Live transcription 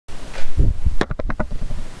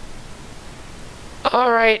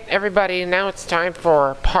Alright, everybody, now it's time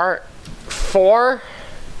for part 4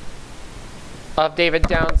 of David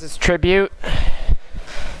Downs' tribute.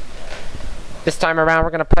 This time around,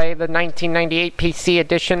 we're going to play the 1998 PC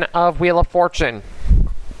edition of Wheel of Fortune.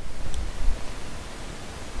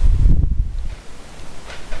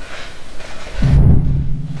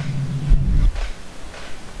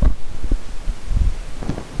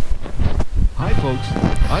 Hi folks,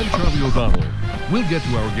 I'm Charlie O'Donnell. We'll get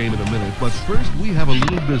to our game in a minute, but first we have a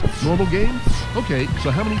little business. Normal game? Okay,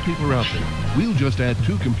 so how many people are out there? We'll just add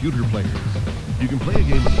 2 computer players. You can play a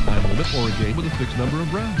game with a time limit or a game with a fixed number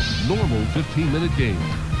of rounds. Normal 15-minute game.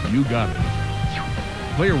 You got it.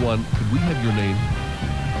 Player 1, could we have your name?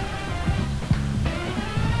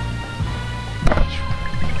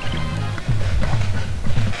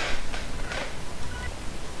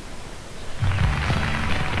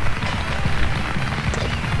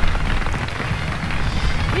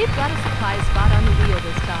 We've got a supply spot on the wheel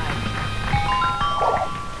this time.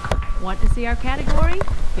 Want to see our category?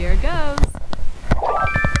 Here goes.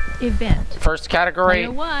 Event. First category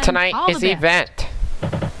tonight is event.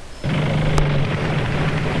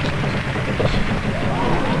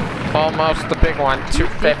 Almost the big one,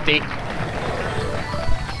 250.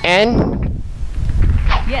 N?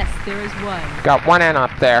 Yes, there is one. Got one N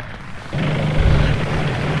up there.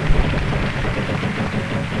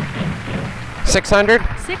 600?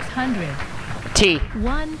 600. T.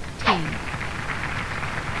 1 T.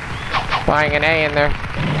 Buying an A in there.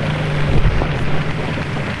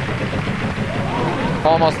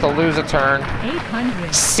 Almost to lose a turn.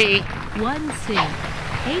 800. C. 1 C.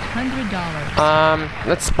 $800.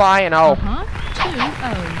 Let's buy an O. 2 O's.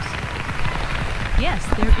 Yes,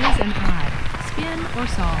 there is an I. Spin or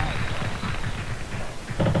solve.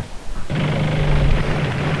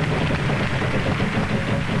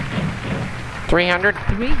 $300.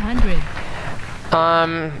 300.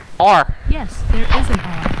 R. Yes, there is an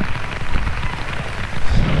R.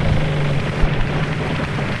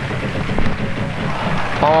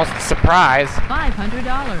 Almost a surprise.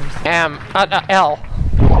 $500. L.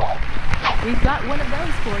 We've got one of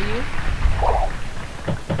those for you.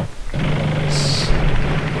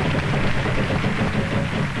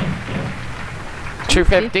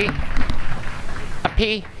 $250. A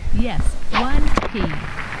P. Yes, 1 P.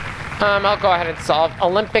 I'll go ahead and solve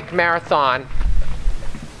Olympic marathon.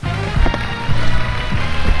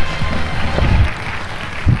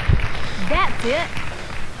 That's it.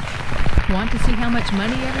 Want to see how much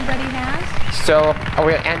money everybody has? So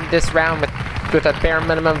we'll end this round with a bare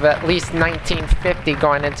minimum of at least $19.50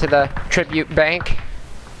 going into the tribute bank.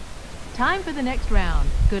 Time for the next round.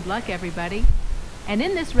 Good luck, everybody. And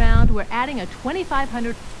in this round, we're adding a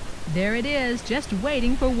 $2,500. There it is, just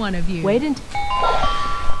waiting for one of you. Wait until...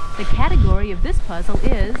 The category of this puzzle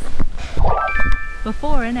is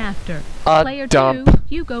before and after. Player 2,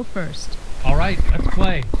 you go first. All right, let's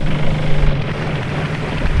play.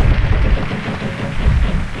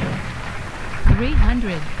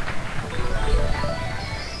 $300.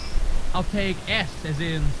 I'll take S as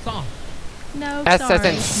in soft. No, S sorry. as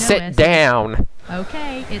in no sit S's. down.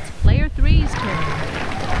 Okay, it's player 3's turn.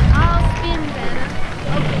 I'll spin better.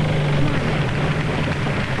 Okay,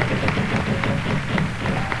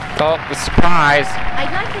 Oh, the surprise.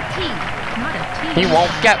 I'd like a T. Not a T. He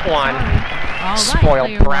won't get one. Sorry. All right, Spoiled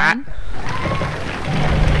player brat.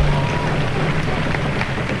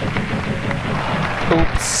 1.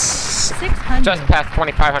 Oops. 600. Just past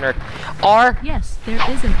 2,500. R. Yes, there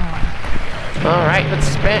is an R. All right, let's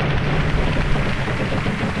spin.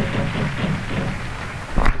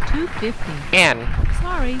 250. N.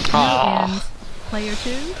 Sorry, no Aw. N's. Player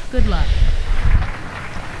 2, good luck.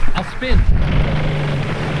 I'll spin.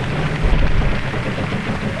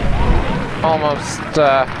 Almost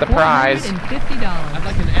the prize. $450. I'd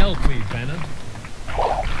like an L, please, Vanna.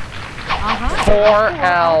 4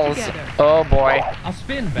 L's. altogether. Oh boy. I'll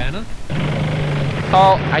spin, Vanna.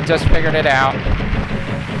 Oh, I just figured it out.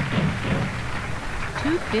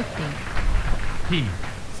 250. P.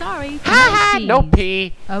 Sorry, Ha no no P's.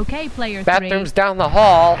 P. Okay, player 3. Bathroom's down the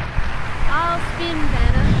hall. I'll spin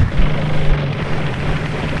better.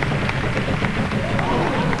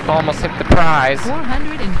 Almost hit the prize.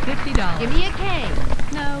 $450. Give me a K.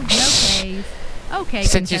 No K's. Okay,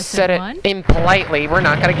 Since you contestant said it 1. impolitely, we're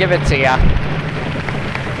not gonna give it to ya.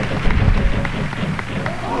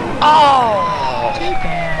 Oh! Too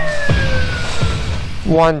bad.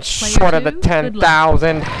 One short of the 2, good luck.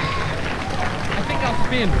 10,000. I think I'll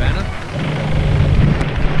spin, Vanna.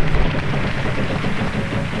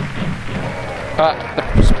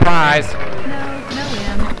 The surprise. No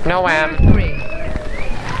M. No M. Player 3. I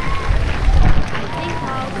think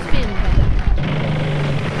I'll spin better.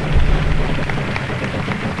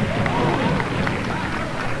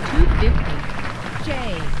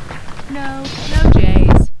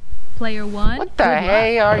 Player 1. What the good luck.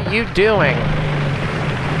 hey are you doing?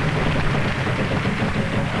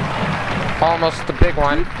 Almost the big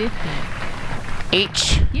one. 250.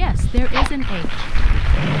 H. Yes, there is an H.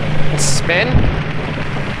 Spin.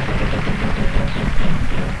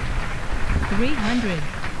 300.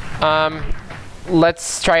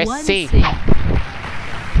 Let's try a One C. C.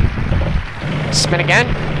 Spin again.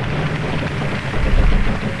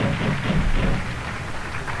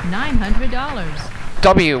 $900.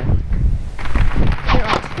 W. There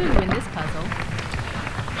are 2 in this puzzle.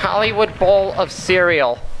 Hollywood bowl of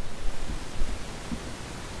cereal.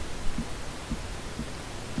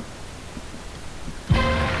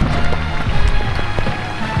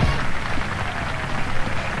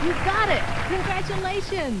 You got it!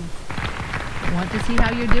 Congratulations! Want to see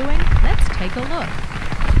how you're doing? Let's take a look.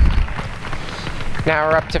 Now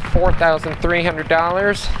we're up to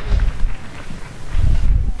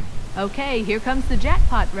 $4,300. Okay, here comes the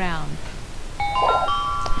jackpot round.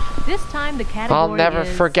 This time the category I'll never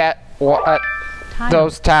is forget what title.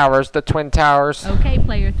 those towers, the twin towers. Okay,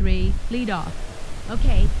 player 3, lead off.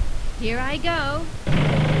 Okay, here I go.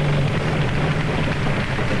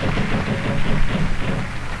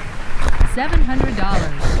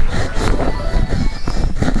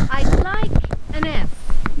 $700. I'd like an S.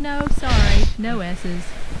 No, sorry, no S's.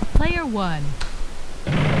 Player 1.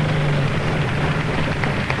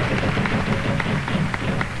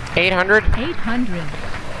 $800. 800.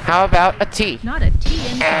 How about a T? Not a T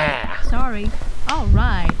in sight. Sorry. All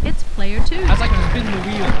right, it's player 2. I'd like to spin the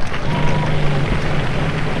wheel.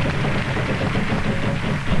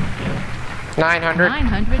 $900.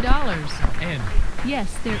 $900. N.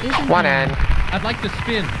 Yes, there is an One N. N. I'd like to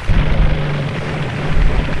spin.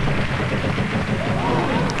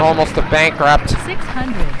 Almost a bankrupt.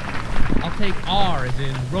 600. I'll take R as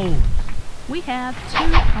in rose. We have 2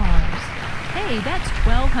 R's. Hey, that's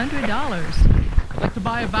 $1,200. I'd like to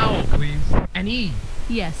buy a vowel, please. An E.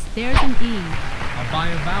 Yes, there's an E. I'll buy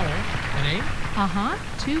a vowel. An A. Uh-huh,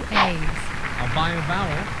 2 A's. I'll buy a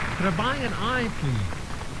vowel. Could I buy an I, please?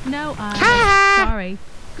 No I's. Sorry.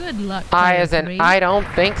 Good luck, I player as in 3. I don't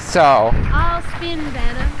think so. I'll spin,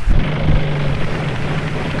 Vanna.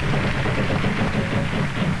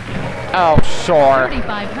 Oh, sure.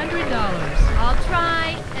 $3,500. I'll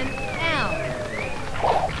try an L.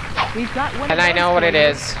 We've got one of And I those know what for it you.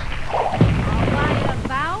 is. I'll buy a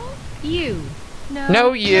vowel. U.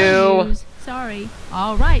 No you. U's. Sorry.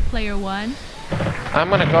 All right, player 1. I'm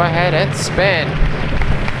gonna go ahead and spin.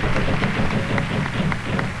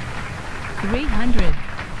 300.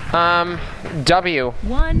 W.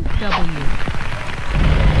 1 W.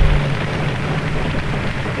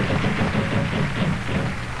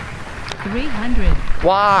 $300.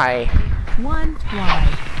 Y. 1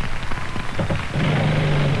 Y.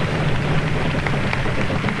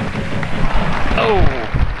 Oh.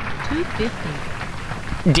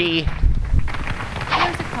 $250. D.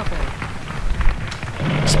 Here's a couple.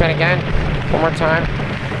 Spin again. One more time.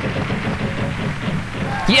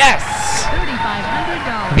 Yes!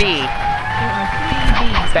 $3,500. B. There are 3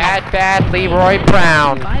 B's. Bad Leroy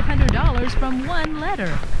Brown. $500 from 1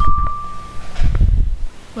 letter.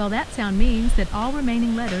 Well, that sound means that all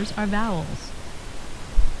remaining letters are vowels.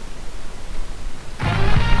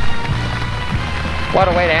 What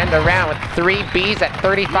a way to end the round with 3 B's at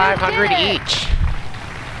 $3,500 You did it. each.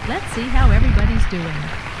 Let's see how everybody's doing.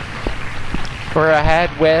 We're ahead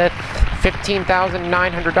with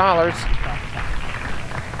 $15,900.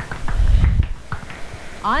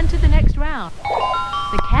 On to the next round.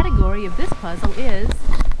 The category of this puzzle is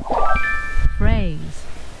phrase.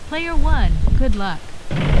 Player 1, good luck.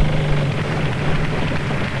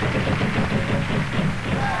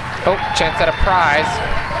 Oh, chance at a prize.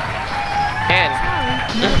 N. Sorry,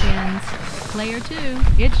 no ends. Player 2,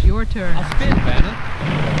 it's your turn. I'll spin, Vanna.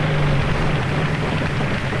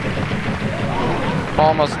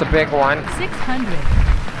 Almost a big one. 600.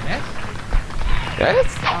 Yes? Yes?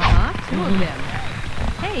 Uh-huh, 2 of them.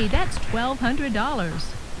 Hey, that's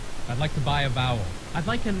 $1,200. I'd like to buy a vowel. I'd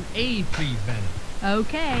like an A, please, Vanna.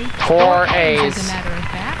 Okay. 4 A's, A's. as a matter of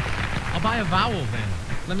fact. I'll buy a vowel, Vanna.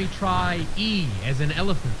 Let me try E as in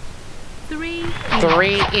elephant. 3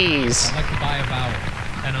 3 E's. I'd like to buy a vowel.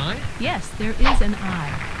 An I? Yes, there is an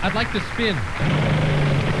I. I'd like to spin.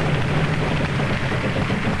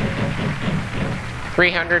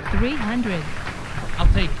 300. 300. I'll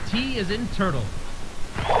take T as in turtle.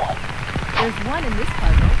 There's 1 in this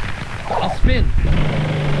puzzle. I'll spin.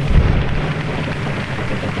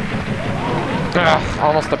 Ugh,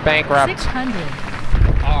 almost a bankrupt. 600.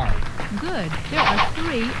 R. Good. There are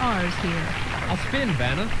 3 R's here. I'll spin,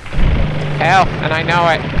 Vanna. Hell, and I know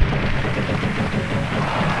it.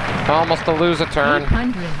 Almost to lose a turn.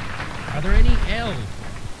 800. Are there any L's?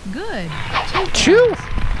 Good. Chew! L's.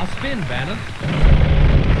 I'll spin, Vanna.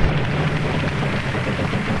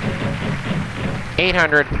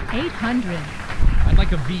 800. 800. I'd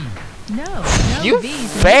like a V. No You V's in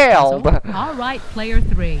this failed. puzzle. All right, player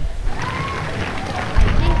 3. I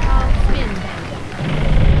think I'll spin Vanna.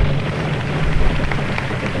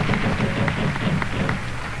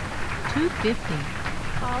 250.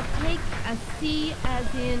 I'll take a C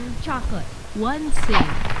as in chocolate. 1 C.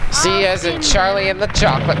 C as in Charlie and the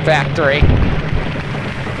Chocolate Factory.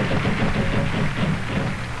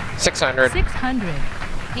 600. 600.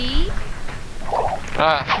 D.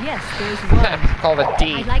 Yes, there's 1. Called a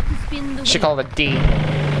D. I'd like to spin the She wheel. called a D.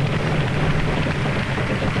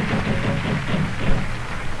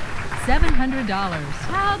 700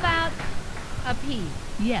 How about a P?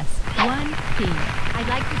 Yes, 1 P. I'd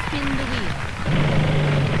like to spin the wheel.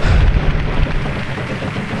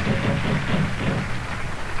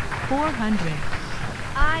 400.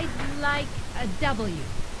 I'd like a W.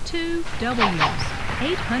 2 W's.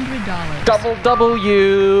 $800. Double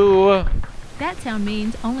W. That sound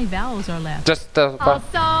means only vowels are left. Just the. I'll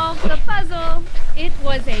solve the puzzle. It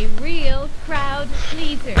was a real crowd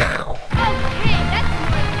pleaser. Okay, that's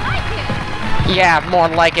more like it. Yeah, more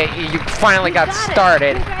like it. You finally You got got it.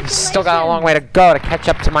 started. You still got a long way to go to catch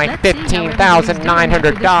up to my Let's see how everybody's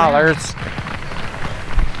doing $15,900.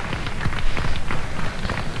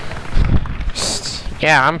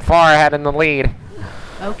 Yeah, I'm far ahead in the lead.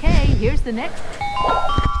 Okay, here's the next.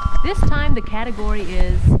 This time the category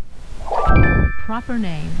is proper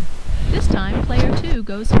name. This time player 2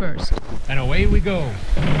 goes first. And away we go.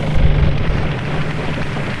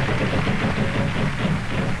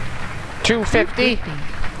 $250.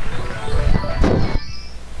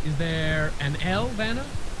 Is there an L, Vanna?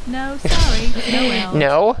 No, sorry, no L.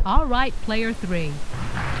 No. All right, player 3.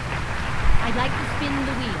 I'd like to spin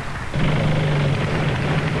the wheel.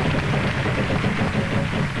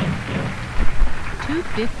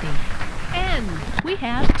 250. N. We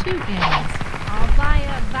have 2 N's. I'll buy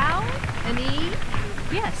a vowel, an E.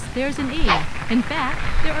 Yes, there's an E. In fact,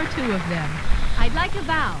 there are 2 of them. I'd like a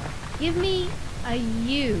vowel. Give me a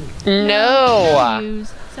U. No.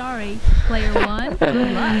 U's. Sorry, player 1. Good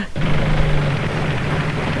luck.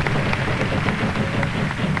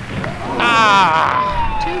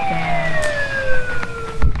 Ah. Too bad.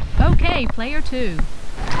 Okay, player 2.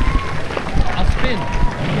 I'll spin.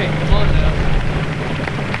 Okay, come on now.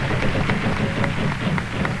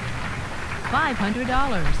 $500.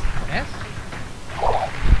 S?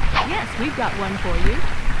 Yes, we've got one for you.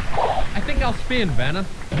 I think I'll spin, Vanna.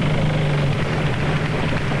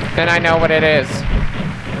 Then I know what it is.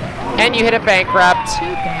 And you hit a bankrupt. Too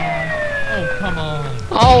bad. Oh, come on.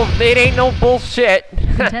 Oh, it ain't no bullshit.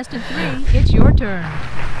 Contestant 3, it's your turn.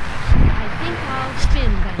 I think I'll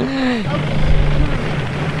spin then. Okay, come on.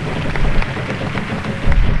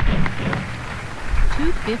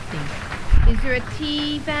 250. Is there a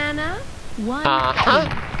T, Vanna? 1 Uh-huh.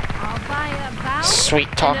 I'll buy a vowel. Sweet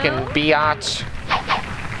talking an O. biatch.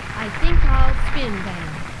 I think I'll spin then.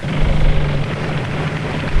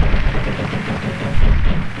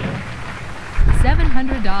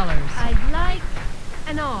 $700. I'd like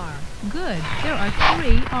an R. Good. There are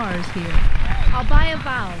 3 R's here. I'll buy a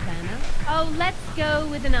vowel, Vanna. Oh, let's go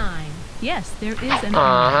with an I. Yes, there is an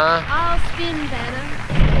R. Uh-huh. I'll spin, Vanna.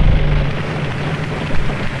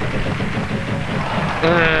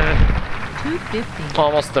 Mm, 250.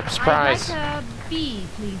 almost a surprise. I'd like a B,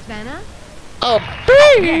 please, Vanna. Oh,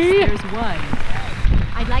 Yes, B! there's 1.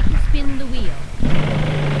 I'd like to spin the wheel.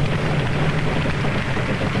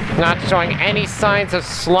 Not showing any signs of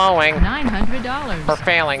slowing $900. or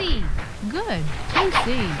failing. C. Good. 2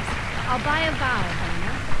 C's. I'll buy a vowel,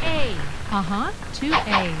 Vanna. A. Uh-huh. 2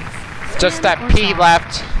 A's. Just Spin that or P solve?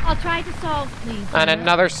 left. I'll try to solve, please. And Vanna.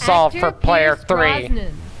 another solve Actor for player Pierce 3.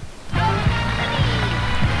 Brosnan.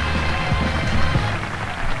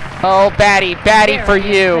 Oh, baddie Very for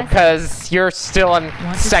you, impressive. because you're still in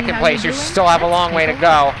Want to see second how place. you're You doing? still have a Let's long way to take a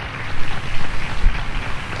go.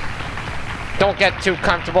 Don't get too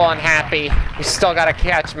comfortable and happy. You still gotta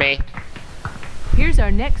catch me. Here's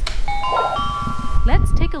our next.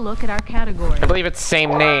 Let's take a look at our category. I believe it's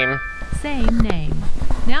same name. Same name.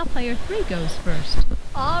 Now player 3 goes first.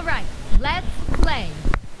 All right, let's play.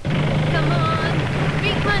 Come on.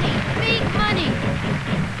 Big money. Big money.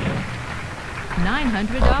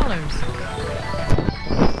 $900.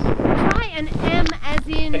 Try an M as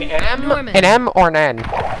in An M? Norman. An M or an N?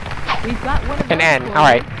 We've got one of An those N. for All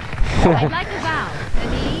right. I'd like a vowel.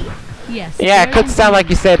 An E. Yes. Yeah, it there's could sound like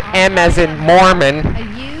you said I'll M buy as a in vowel. Mormon. A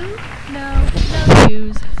U. No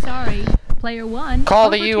U's. Sorry. player one. Call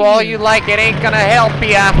to over you all you like. It ain't gonna help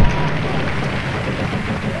ya.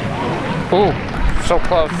 Ooh, so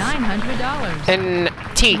close. $900. And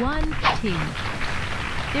T. One T.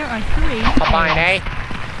 There are three. Combine, A's. eh?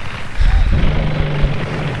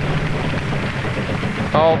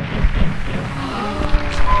 Oh.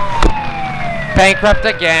 Bankrupt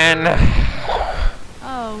again.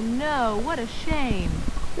 Oh no, what a shame.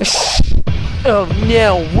 Oh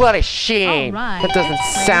no, what a shame. All right, That doesn't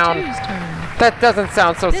it's player sound. two's turn. That doesn't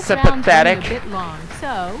sound so This sympathetic. round's running a bit long,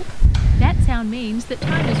 so that sound means that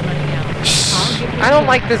time is running out. I'll give you I don't a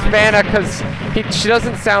like this time. Vanna because she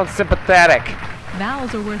doesn't sound sympathetic.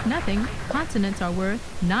 Vowels are worth nothing. Consonants are worth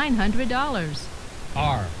 $900.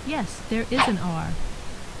 R. Yes, there is an R.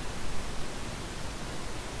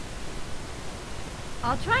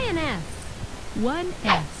 I'll try an S. One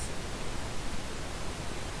S.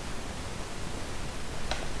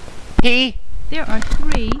 P. There are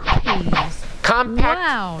three P's. Compact.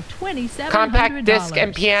 Wow, $2,700. Compact disc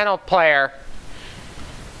and piano player.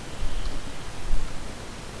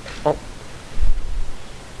 Oh.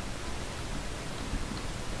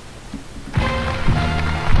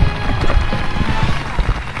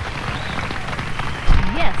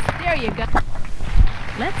 Yes, there you go.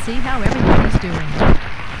 Let's see how everybody's doing.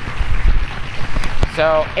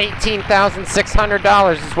 So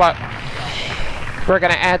 $18,600 is what we're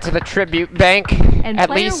gonna add to the tribute bank. And at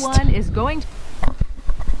player least. one is going to...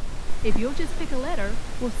 If you'll just pick a letter,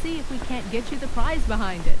 we'll see if we can't get you the prize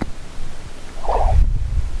behind it.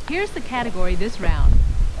 Here's the category this round.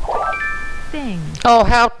 Things. Oh,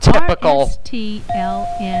 how typical.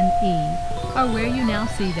 R-S-T-L-N-E are where you now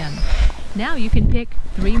see them. Now you can pick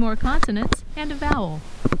three more consonants and a vowel.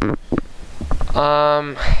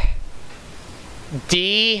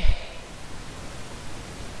 D.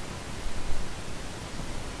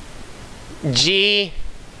 G.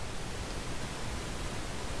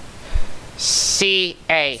 C.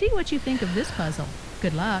 A. See what you think of this puzzle.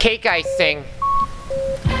 Good luck. Cake icing.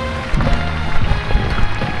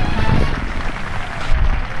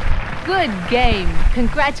 Good game.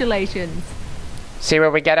 Congratulations. See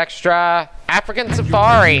where we get extra African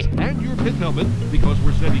safari. And your pit helmet, because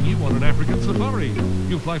we're sending you on an African safari.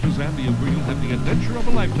 You'll fly to Zambia where you'll have the adventure of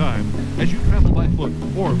a lifetime as you travel by foot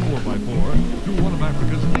or 4x4 through one of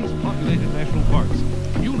Africa's least populated national parks.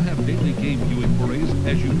 You'll have daily game viewing forays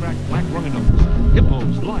as you track black rhinos,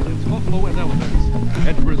 hippos, lions, buffalo, and elephants.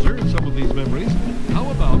 And to preserve some of these memories, how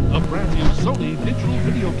about a brand new Sony digital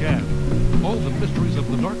video cam? All the mysteries of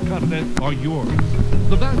the Dark Continent are yours.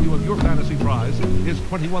 The value of your fantasy prize is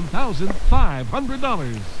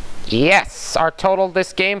 $21,500. Yes, our total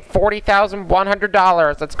this game,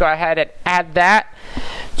 $40,100. Let's go ahead and add that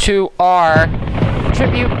to our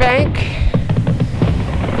tribute bank.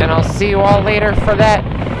 And I'll see you all later for that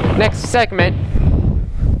next segment.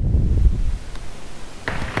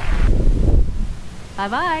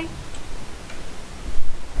 Bye-bye.